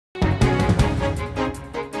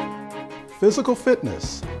Physical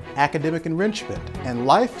fitness, academic enrichment, and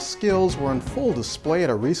life skills were in full display at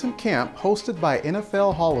a recent camp hosted by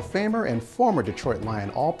NFL Hall of Famer and former Detroit Lion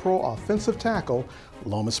All-Pro offensive tackle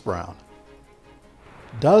Lomas Brown.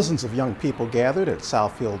 Dozens of young people gathered at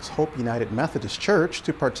Southfield's Hope United Methodist Church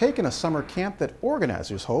to partake in a summer camp that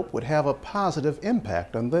organizers hope would have a positive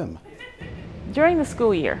impact on them. During the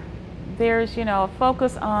school year, there's, a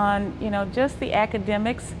focus on, just the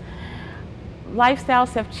academics.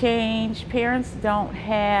 Lifestyles have changed. Parents don't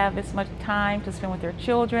have as much time to spend with their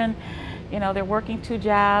children. They're working 2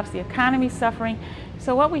 jobs. The economy's suffering.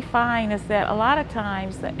 So what we find is that a lot of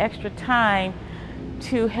times the extra time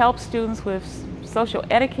to help students with social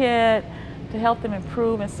etiquette, to help them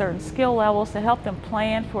improve in certain skill levels, to help them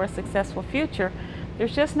plan for a successful future,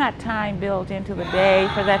 there's just not time built into the day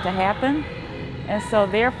for that to happen. And so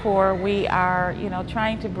therefore we are,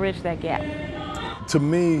 trying to bridge that gap. To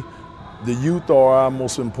me, the youth are our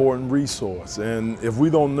most important resource, and if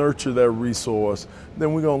we don't nurture that resource,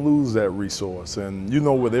 then we're going to lose that resource. And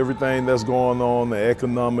with everything that's going on, the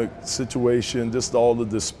economic situation, just all the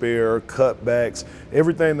despair, cutbacks,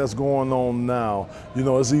 everything that's going on now,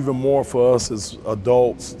 it's even more for us as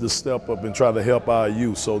adults to step up and try to help our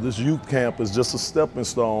youth. So this youth camp is just a stepping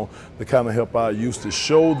stone to kind of help our youth, to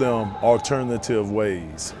show them alternative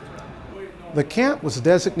ways. The camp was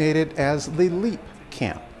designated as the L.E.A.P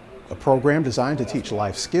camp, a program designed to teach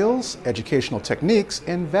life skills, educational techniques,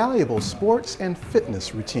 and valuable sports and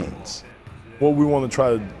fitness routines. What we want to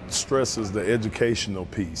try to stress is the educational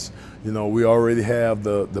piece. We already have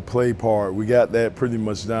the play part. We got that pretty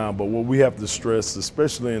much down, but what we have to stress,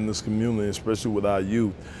 especially in this community, especially with our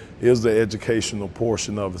youth, is the educational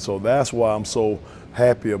portion of it. So that's why I'm so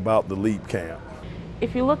happy about the L.E.A.P camp.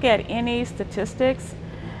 If you look at any statistics,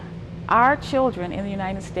 our children in the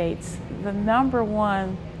United States, the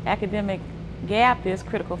 #1 academic gap is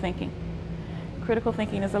critical thinking. Critical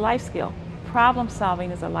thinking is a life skill. Problem solving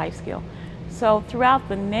is a life skill. So throughout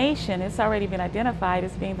the nation, it's already been identified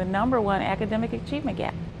as being the #1 academic achievement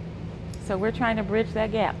gap. So we're trying to bridge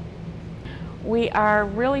that gap. We are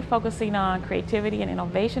really focusing on creativity and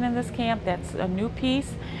innovation in this camp. That's a new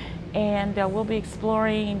piece. And we'll be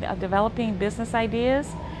exploring developing business ideas.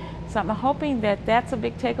 So I'm hoping that that's a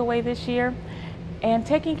big takeaway this year. And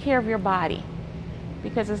taking care of your body,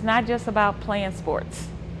 because it's not just about playing sports.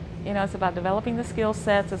 It's about developing the skill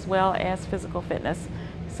sets as well as physical fitness.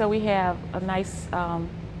 So we have a nice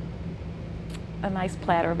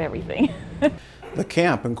platter of everything. The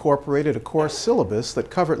camp incorporated a course syllabus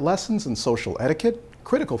that covered lessons in social etiquette,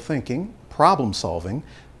 critical thinking, problem solving,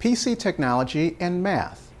 PC technology, and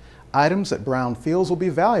math, items that Brown feels will be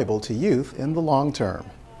valuable to youth in the long term.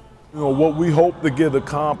 What we hope to get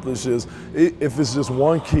accomplished is, if it's just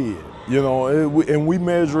one kid, and we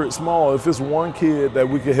measure it small. If it's one kid that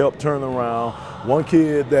we could help turn around, one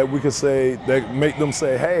kid that we could say, that make them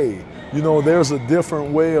say, hey, there's a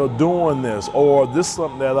different way of doing this, or this is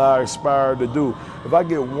something that I aspire to do. If I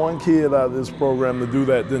get one kid out of this program to do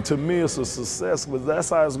that, then to me it's a success, because that's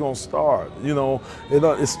how it's going to start.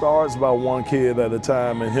 It starts by one kid at a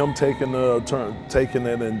time, and him taking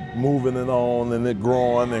it and moving it on, and it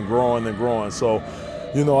growing and growing and growing. So,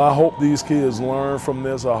 I hope these kids learn from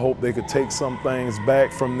this. I hope they could take some things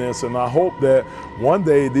back from this. And I hope that one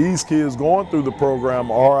day these kids going through the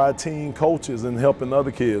program are our teen coaches and helping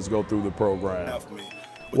other kids go through the program.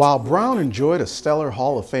 While Brown enjoyed a stellar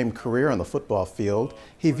Hall of Fame career on the football field,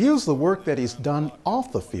 he views the work that he's done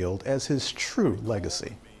off the field as his true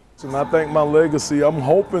legacy. And I think my legacy, I'm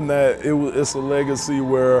hoping that it's a legacy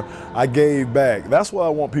where I gave back. That's what I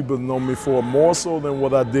want people to know me for, more so than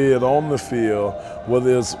what I did on the field,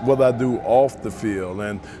 whether it's what I do off the field.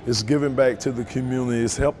 And it's giving back to the community.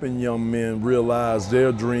 It's helping young men realize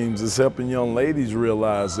their dreams. It's helping young ladies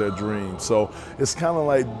realize their dreams. So it's kind of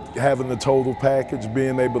like having the total package,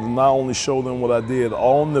 being able to not only show them what I did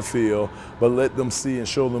on the field, but let them see and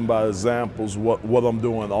show them by examples what I'm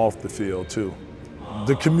doing off the field too.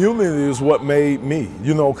 The community is what made me,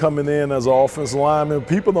 coming in as an offensive lineman.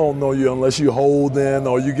 People don't know you unless you hold in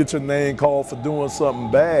or you get your name called for doing something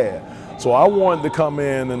bad. So I wanted to come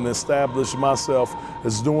in and establish myself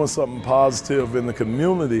as doing something positive in the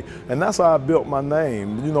community, and that's how I built my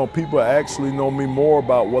name. People actually know me more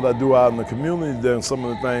about what I do out in the community than some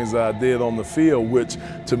of the things that I did on the field, which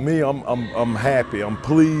to me, I'm happy. I'm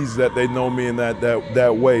pleased that they know me in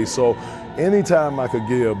that way. So anytime I could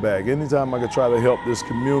give back, anytime I could try to help this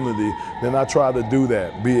community, then I try to do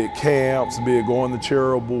that, be it camps, be it going to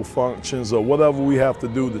charitable functions, or whatever we have to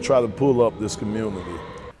do to try to pull up this community.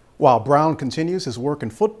 While Brown continues his work in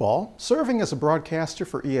football, serving as a broadcaster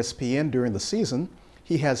for ESPN during the season,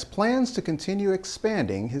 he has plans to continue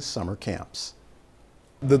expanding his summer camps.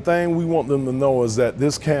 The thing we want them to know is that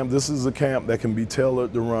this is a camp that can be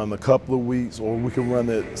tailored to run a couple of weeks, or we can run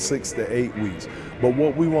it 6 to 8 weeks. But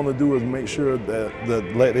what we want to do is make sure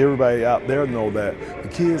that let everybody out there know that the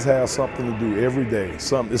kids have something to do every day. It's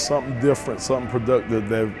something different, something productive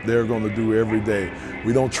that they're going to do every day.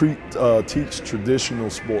 We don't teach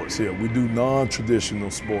traditional sports here. We do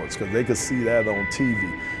non-traditional sports because they can see that on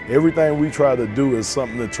TV. Everything we try to do is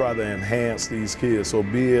something to try to enhance these kids. So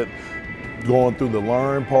be it going through the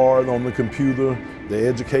learn part on the computer, the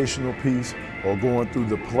educational piece, or going through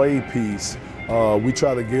the play piece, we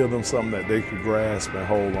try to give them something that they could grasp and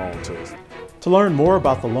hold on to. To learn more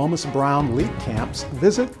about the Lomas Brown LEAP camps,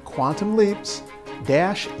 visit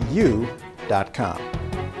quantumleaps-u.com.